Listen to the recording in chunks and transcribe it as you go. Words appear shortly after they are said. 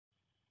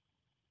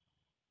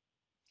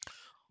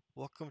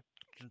Welcome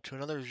to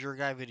another Azure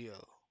Guy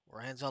video,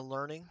 where hands-on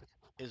learning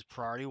is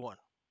priority one.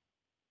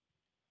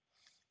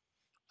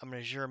 I'm an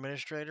Azure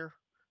administrator,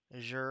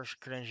 Azure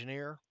security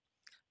engineer,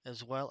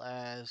 as well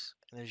as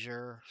an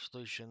Azure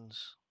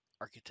solutions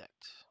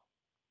architect.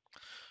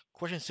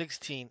 Question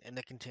 16,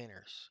 Init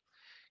Containers.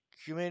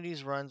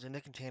 Kubernetes runs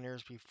init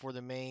containers before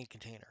the main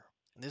container.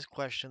 In this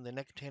question, the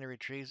init container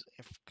retrieves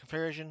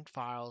configuration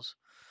files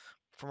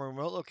from a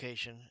remote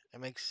location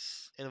and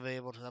makes it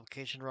available to the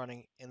application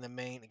running in the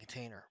main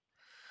container.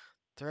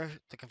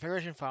 The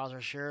configuration files are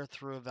shared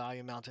through a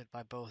value mounted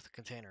by both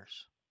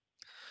containers.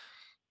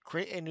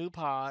 Create a new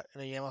pod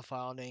in a Yama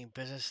file named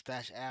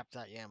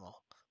business-app.yaml.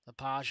 The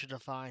pod should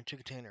define two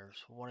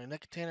containers, one init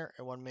container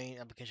and one main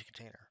application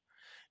container.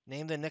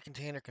 Name the init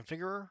container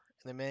configurer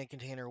and the main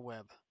container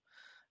web.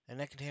 The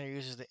init container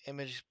uses the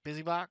image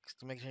busybox,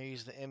 the main container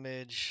uses the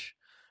image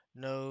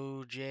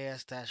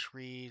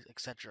nodesjs-read,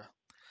 etc.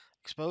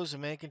 Expose the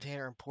main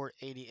container and port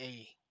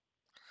 8080.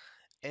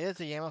 Edit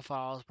the Yama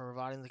files by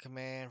providing the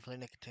command for the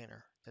init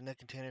container. The init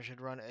container should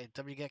run a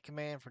wget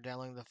command for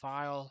downloading the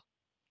file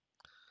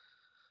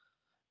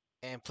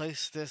and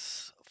place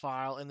this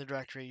file in the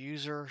directory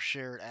user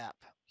shared app.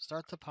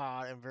 Start the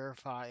pod and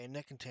verify a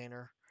init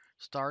container.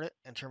 Start it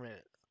and terminate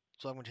it.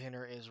 So the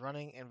container is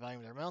running and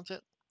volumes are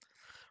mounted.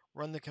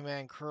 Run the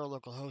command curl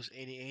localhost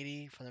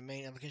 8080 from the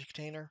main application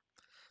container.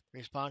 The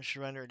response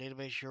should render a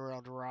database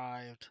URL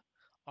derived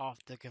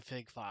off the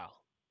config file.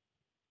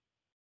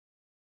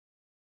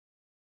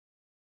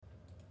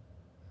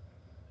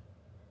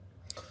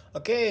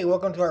 Okay,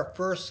 welcome to our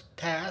first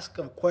task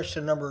of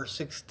question number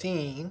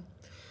 16.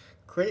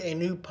 Create a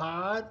new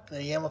pod in a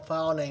YAML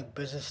file named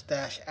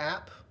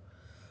business-app.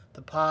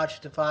 The pod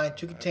should define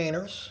two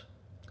containers,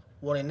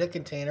 one init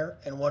container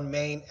and one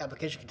main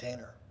application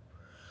container.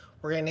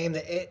 We're going to name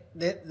the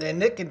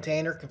init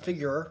container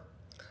configurer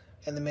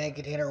and the main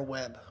container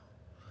web.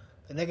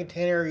 The init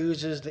container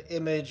uses the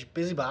image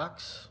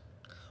busybox,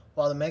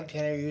 while the main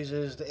container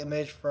uses the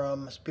image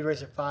from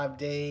SpeedRacer 5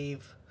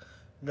 Dave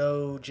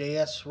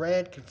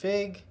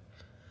nodesjs-read-config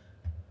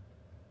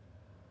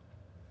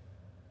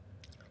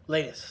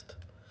latest.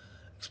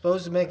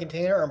 Expose the main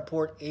container and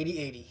port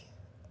 8080.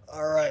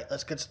 Alright,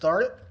 let's get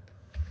started.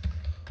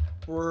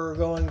 We're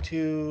going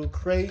to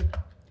create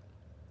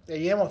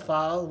a YAML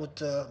file with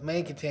the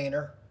main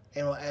container,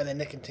 and we'll add a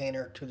init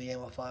container to the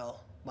YAML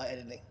file by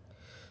editing.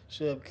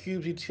 So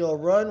kubectl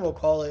run, we'll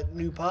call it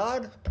new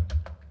pod.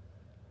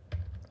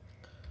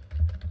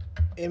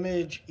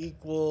 Image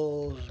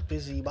equals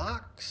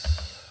busybox.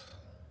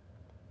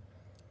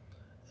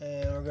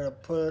 And we're going to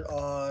put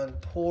on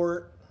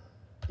port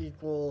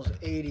equals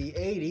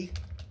 8080.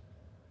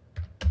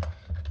 And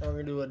we're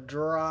going to do a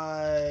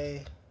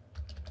dry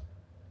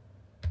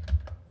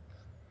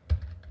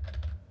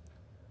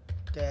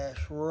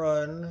dash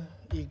run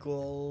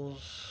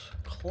equals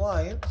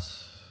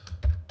clients.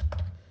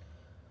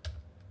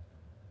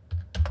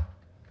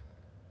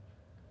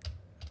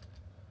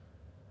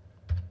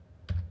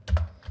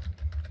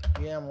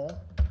 YAML.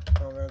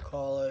 We're going to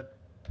call it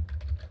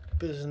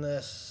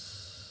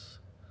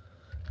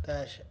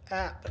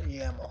business-app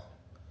YAML.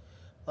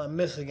 I'm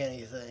missing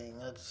anything.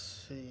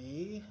 Let's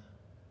see.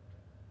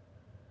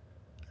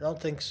 I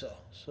don't think so.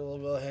 So we'll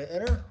go ahead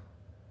and enter.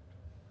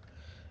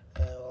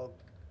 And we'll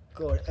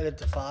go and edit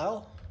the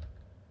file.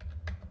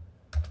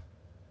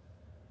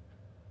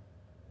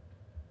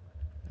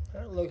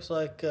 That looks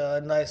like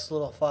a nice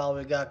little file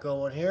we got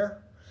going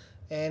here.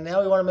 And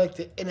now we want to make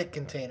the init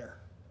container.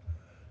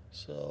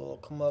 So we'll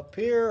come up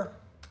here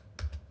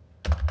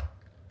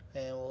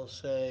and we'll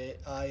say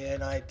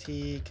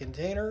init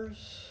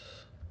containers.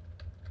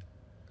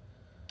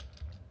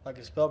 I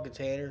can spell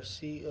containers,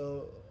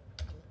 C-O.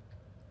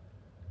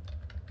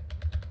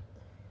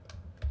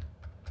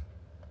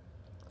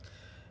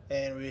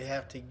 And we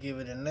have to give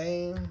it a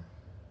name.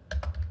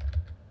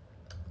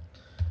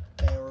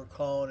 And we're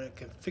calling it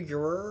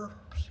configurer,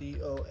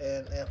 C-O-N-F-I-G-U-R-E-R.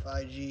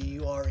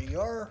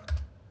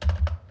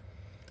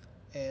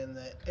 And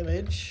the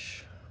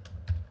image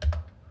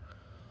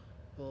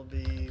will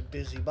be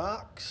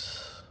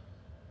busybox.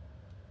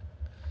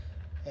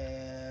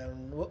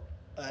 And whoop,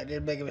 I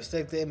did make a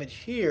mistake. The image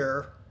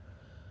here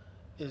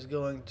is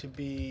going to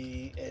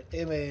be an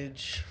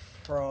image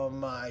from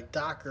my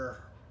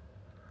Docker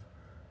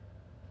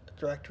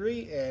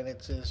directory, and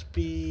it says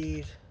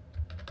speed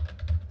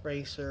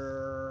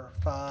racer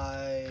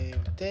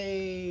 5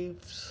 Dave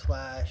 /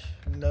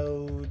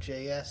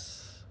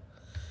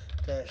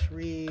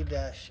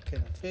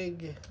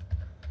 nodejs-read-config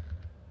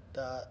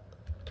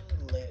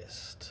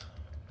latest.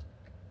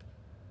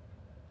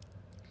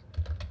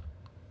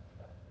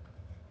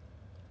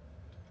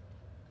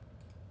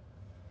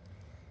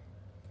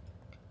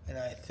 And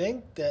I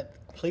think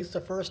that completes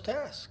the first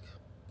task.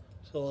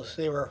 So we'll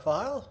save our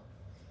file.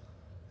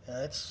 And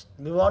let's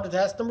move on to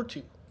task number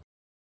 2.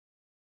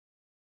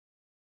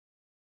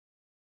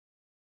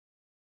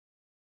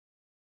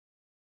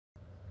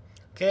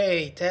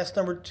 Okay, task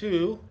number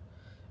 2.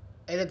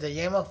 Edit the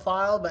YAML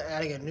file by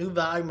adding a new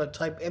volume of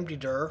type empty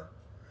dir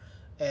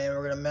and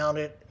we're going to mount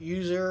it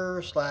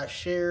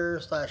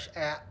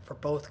user/share/app for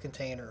both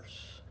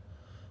containers.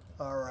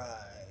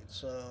 Alright,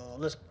 so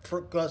let's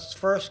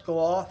first go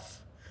off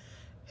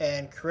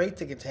and create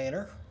the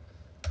container.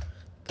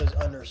 Goes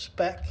under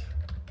spec.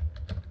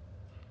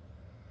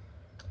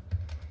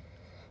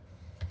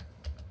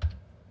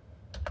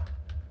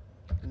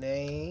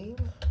 Name,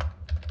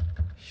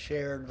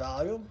 shared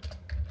volume.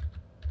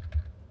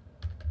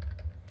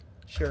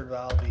 Shared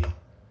volume will be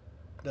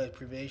no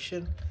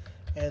privation,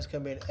 and it's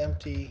going to be an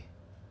empty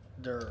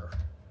dir.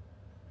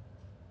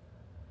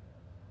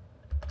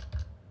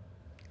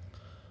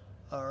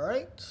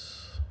 Alright,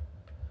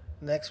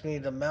 next we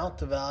need to mount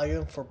the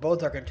volume for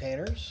both our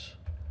containers.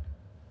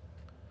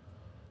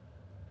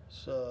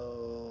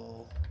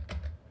 So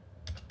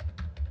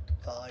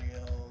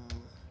volume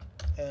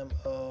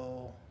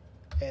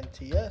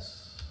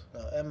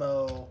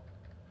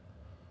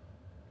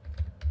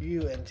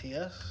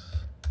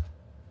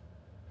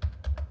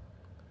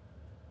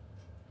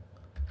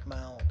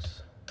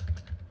mount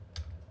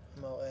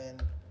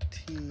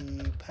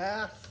MONT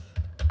path.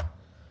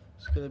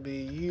 It's going to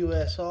be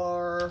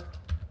USR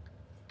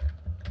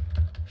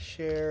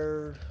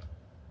shared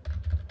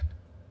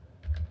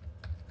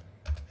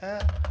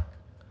app,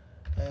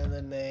 and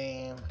the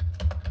name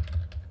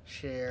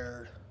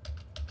shared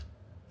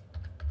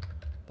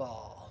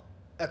ball.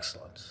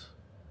 Excellent.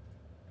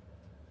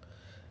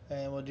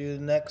 And we'll do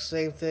the next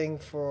same thing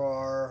for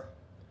our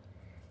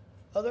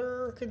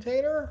other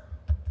container.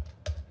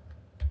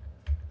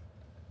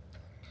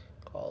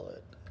 Call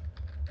it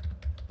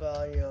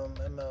volume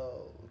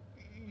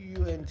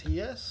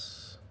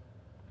MOUNTS.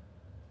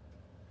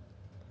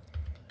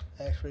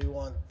 Actually, we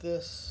want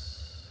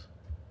this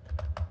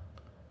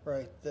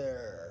right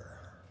there.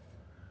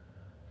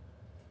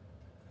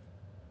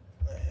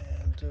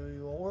 And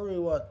where do we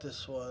want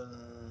this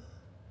one?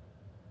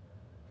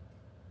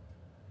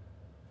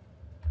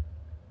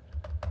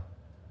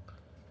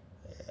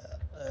 Yeah,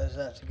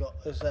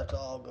 does have to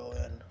all go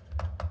in.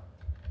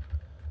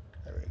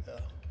 There we go.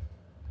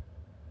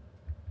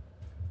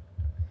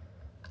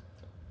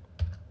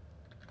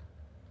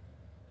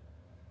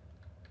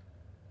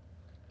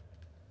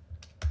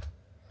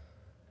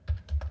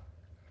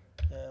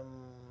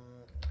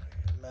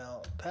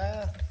 Mount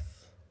path.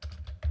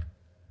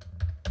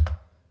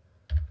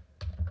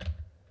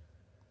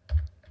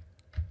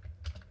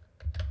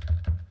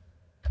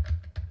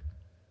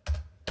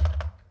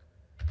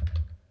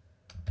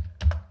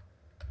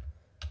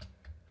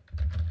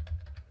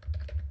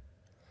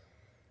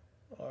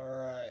 All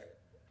right.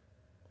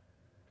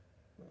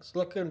 It's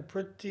looking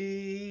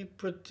pretty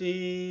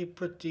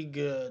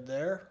good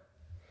there.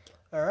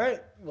 All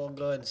right, we'll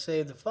go ahead and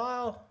save the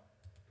file.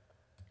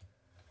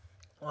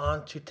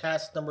 On to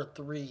task number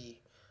 3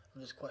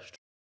 of this question.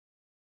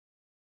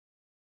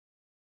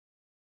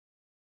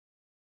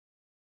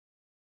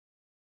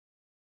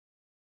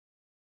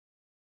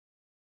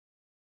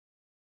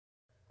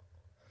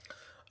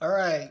 All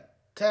right,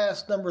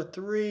 task number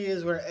 3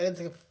 is we're going to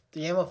edit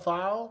the Yama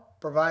file,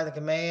 provide the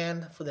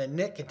command for the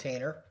init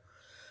container.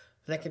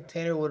 The init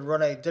container would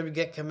run a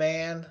wget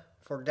command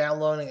for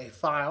downloading a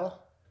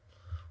file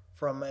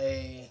from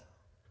a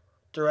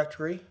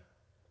directory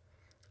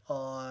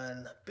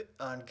on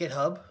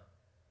GitHub.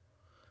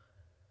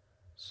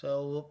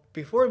 So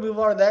before we move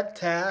on to that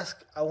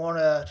task, I want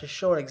to just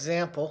show an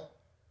example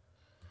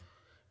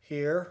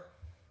here.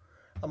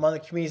 I'm on the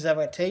community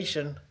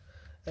documentation,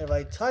 and if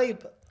I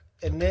type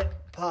init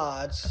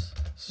pods,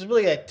 this is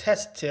really a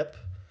test tip.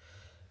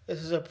 This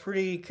is a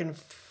pretty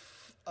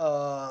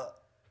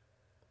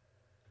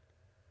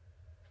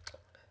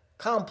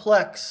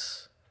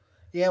complex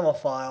YAML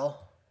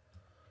file.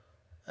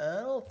 I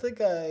don't think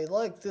I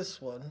like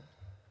this one.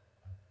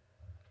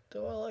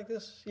 Do I like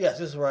this? Yes,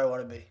 this is where I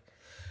want to be.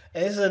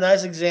 And this is a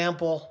nice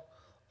example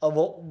of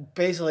what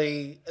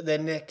basically the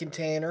init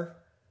container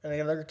and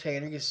another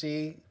container. You can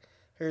see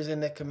here's the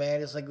init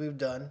command, just like we've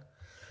done.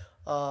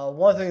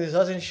 One thing this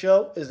doesn't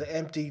show is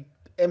the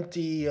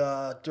empty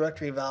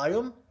directory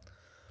volume,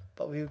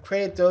 but we've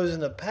created those in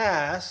the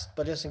past.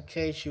 But just in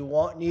case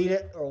you need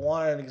it or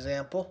want an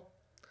example,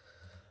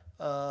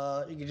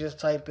 you can just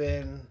type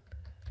in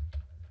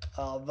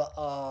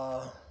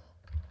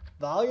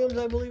volumes,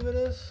 I believe it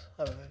is.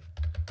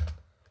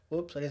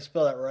 Whoops, I didn't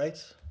spell that right.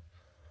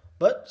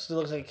 But still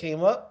looks like it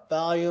came up.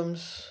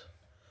 Volumes,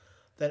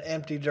 then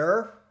empty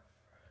dir.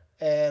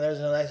 And there's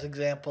a nice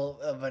example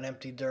of an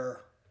empty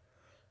dir.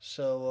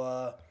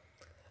 So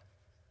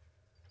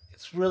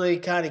it's really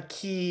kind of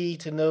key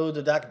to know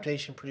the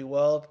documentation pretty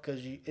well,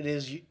 because it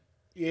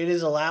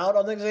is allowed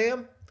on the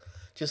exam.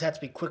 Just have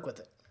to be quick with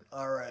it.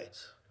 All right.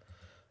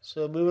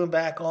 So moving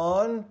back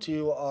on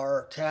to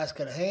our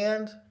task at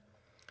hand,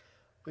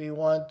 we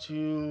want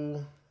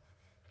to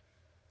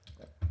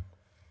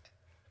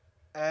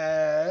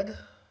add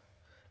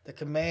the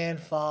command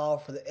file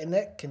for the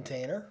init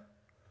container.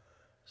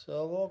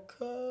 So we'll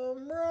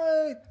come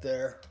right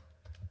there,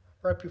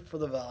 right before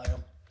the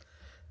volume.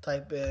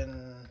 Type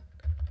in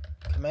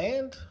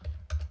command,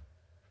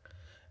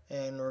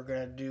 and we're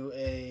going to do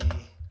a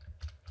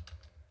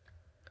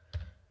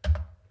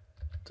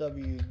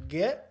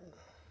wget,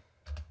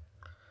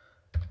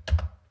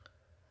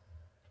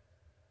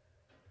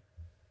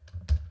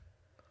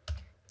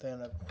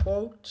 then a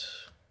quote,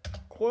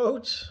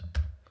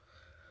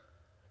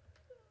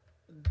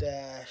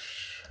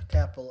 dash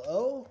capital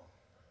O,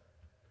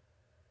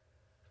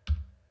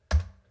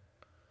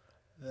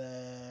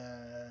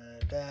 then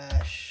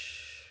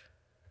dash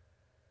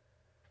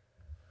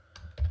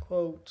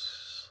quote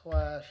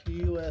slash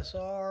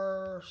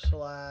usr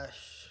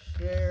slash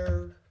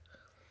shared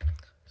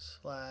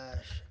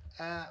slash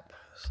app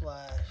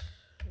slash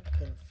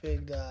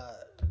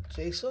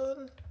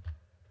config.json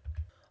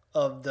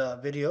of the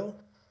video.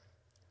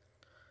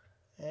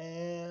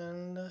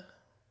 And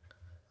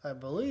I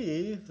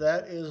believe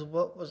that is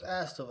what was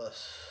asked of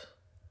us.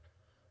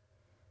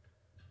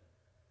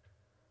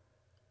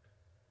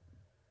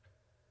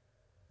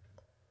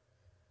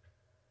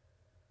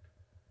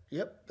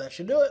 Yep, that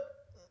should do it.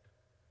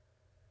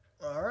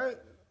 All right,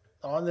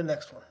 on the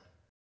next one.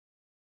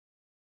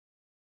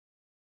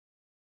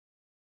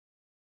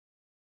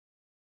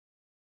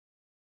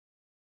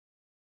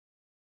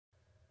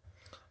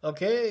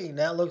 Okay,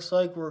 now it looks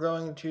like we're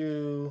going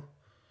to,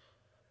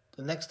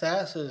 the next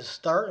task is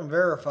start and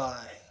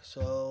verify.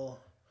 So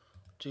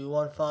do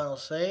one final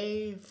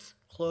save,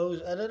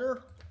 close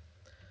editor,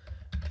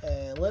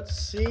 and let's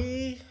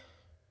see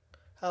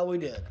how we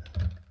did.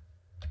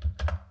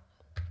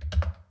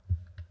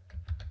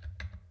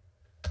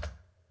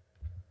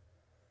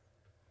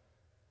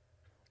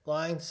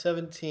 Line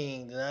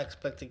 17, did not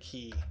expect a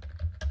key.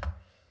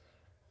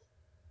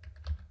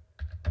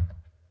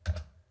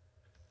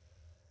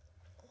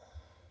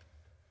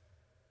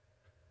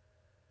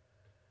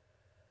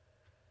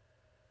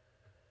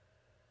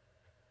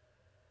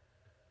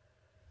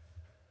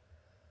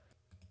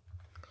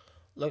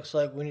 Looks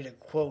like we need a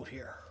quote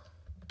here.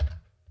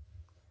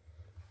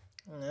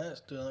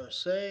 Let's do another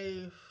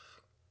save,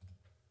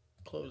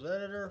 close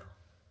editor.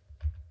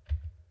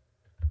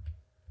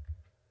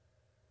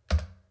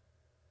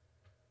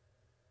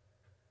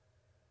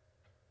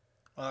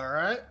 All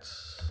right,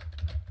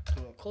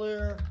 do a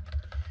clear,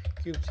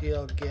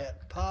 kubectl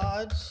get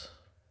pods,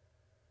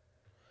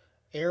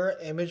 error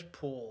image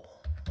pool.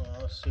 Well,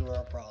 let's see where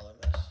our problem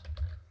is.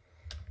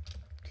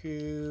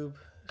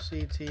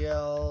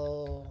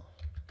 kubectl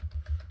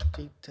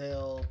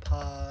detail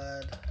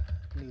pod,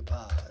 new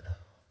pod.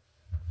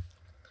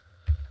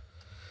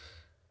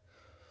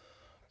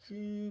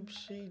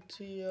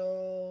 kubectl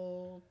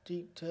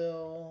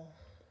detail.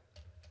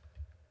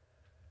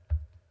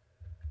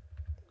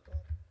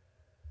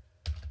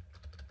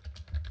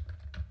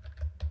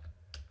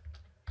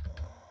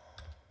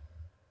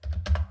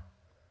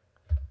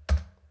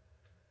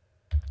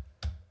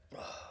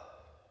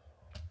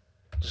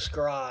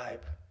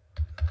 Describe.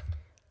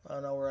 I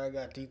don't know where I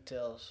got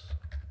details.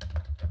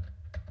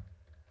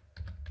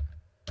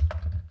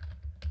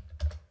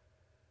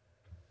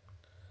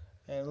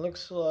 And it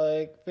looks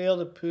like failed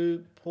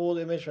to pull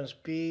the image from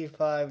speed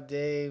 5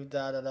 Dave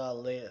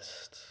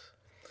latest.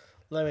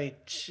 Let me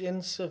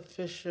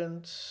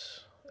insufficient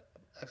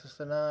access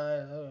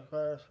denied,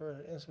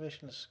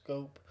 insufficient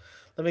scope.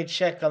 Let me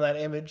check on that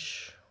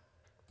image.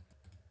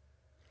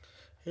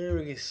 Here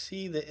we can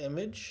see the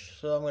image,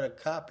 so I'm going to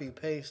copy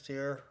paste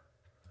here.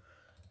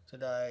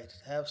 Did I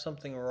have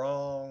something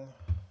wrong?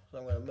 So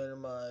I'm going to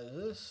minimize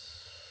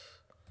this.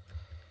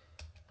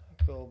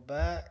 Go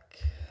back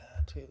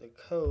to the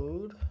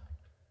code.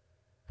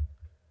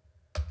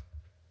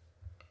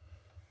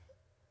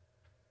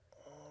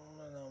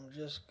 And I'm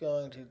just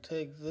going to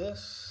take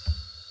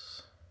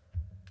this.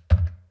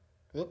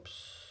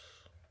 Whoops.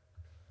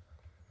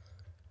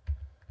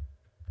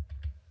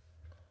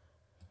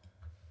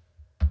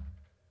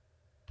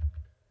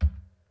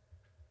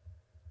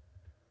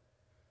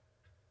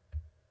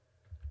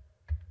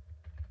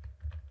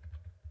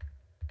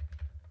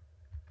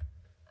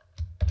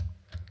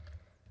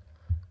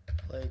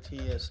 Play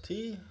TST.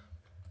 Is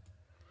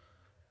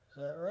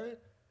that right?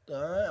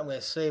 All right, I'm going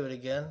to save it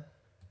again.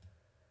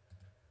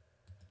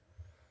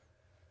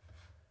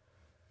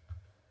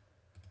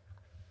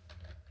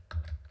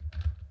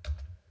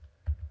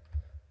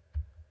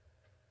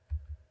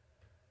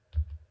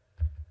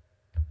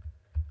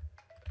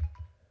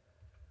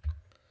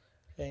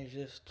 Change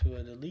this to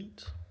a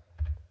delete.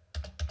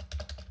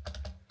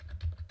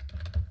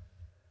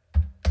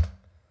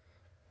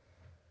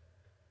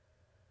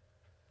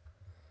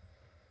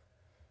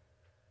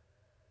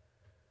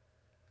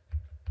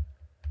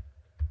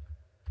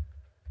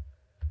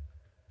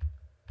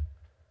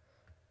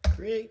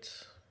 Create.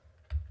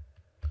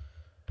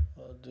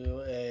 I'll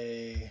do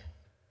a,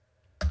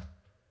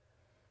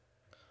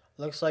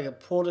 looks like it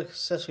pulled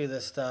successfully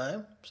this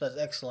time, so that's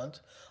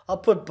excellent. I'll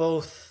put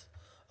both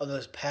of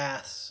those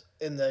paths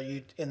in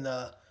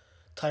the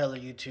title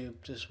of YouTube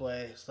this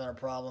way. It's not a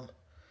problem.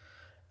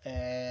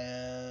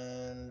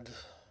 And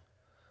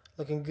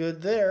looking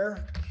good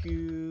there.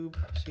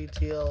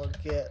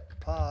 kubectl get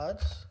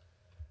pods.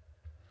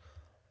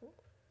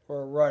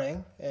 We're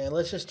running, and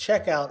let's just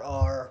check out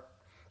our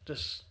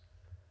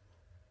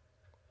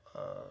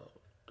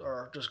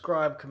our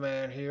describe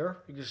command here.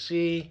 You can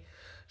see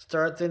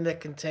start the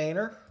init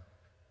container,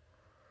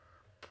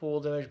 pull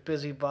the image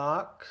busy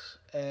box,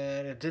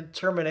 and it did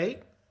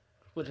terminate,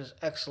 which is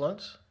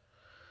excellent.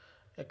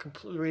 The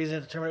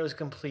reason to terminate was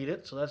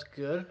completed, so that's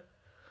good.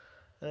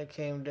 Then it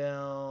came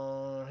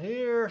down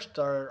here,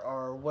 started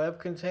our web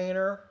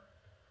container,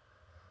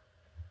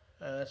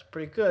 and that's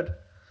pretty good.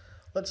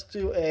 Let's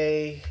do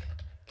a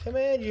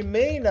command you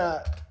may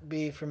not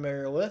be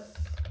familiar with.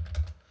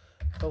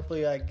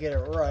 Hopefully I get it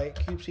right.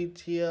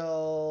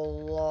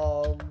 kubectl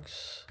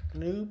logs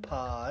new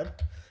pod.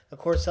 Of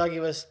course, that'll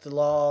give us the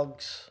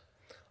logs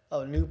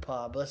of new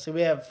pod. But let's see,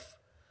 we have,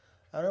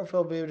 I don't know if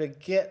we'll be able to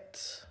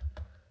get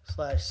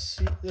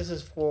 /c. This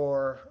is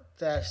for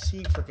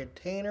 -c for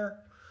container.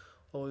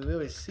 Well, we'll be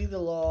able to see the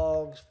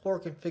logs for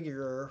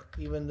configure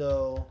even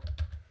though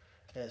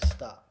it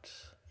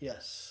stopped.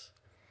 Yes.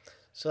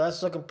 So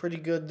that's looking pretty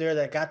good there.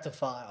 That got the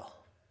file.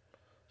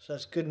 So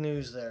that's good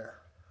news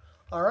there.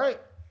 All right.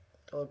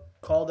 We'll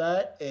call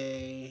that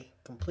a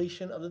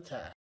completion of the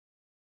task.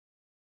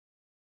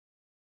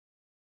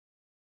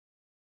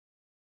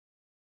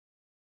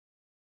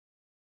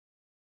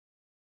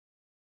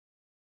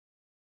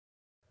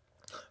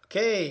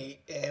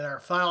 Okay, and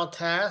our final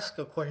task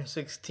of question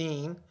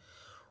 16,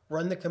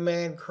 run the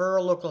command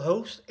curl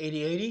localhost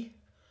 8080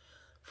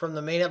 from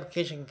the main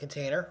application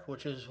container,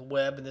 which is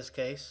web in this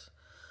case.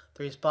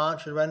 The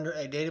response should render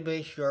a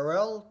database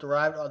URL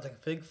derived on the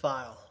config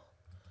file.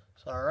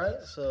 So, all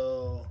right,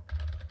 so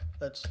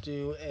let's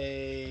do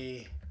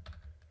a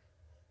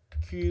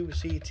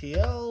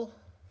kubectl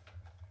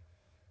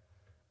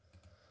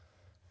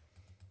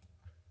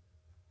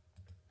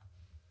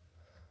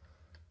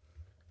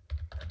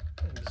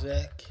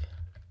exec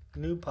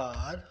new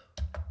pod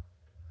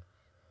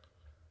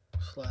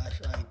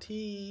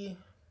 /it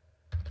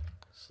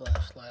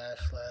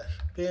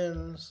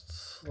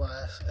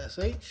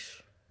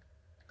 /bin/sh.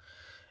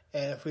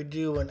 And if we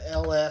do an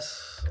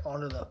ls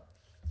onto the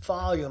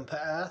volume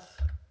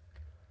path,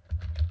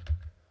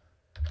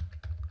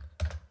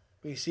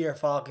 we see our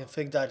file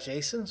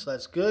config.json, so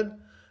that's good.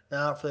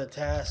 Now for the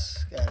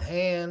task at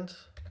hand.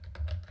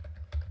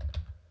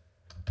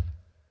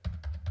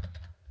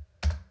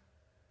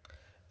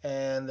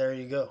 And there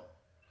you go.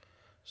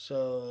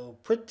 So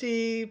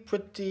pretty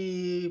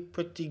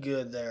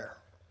good there.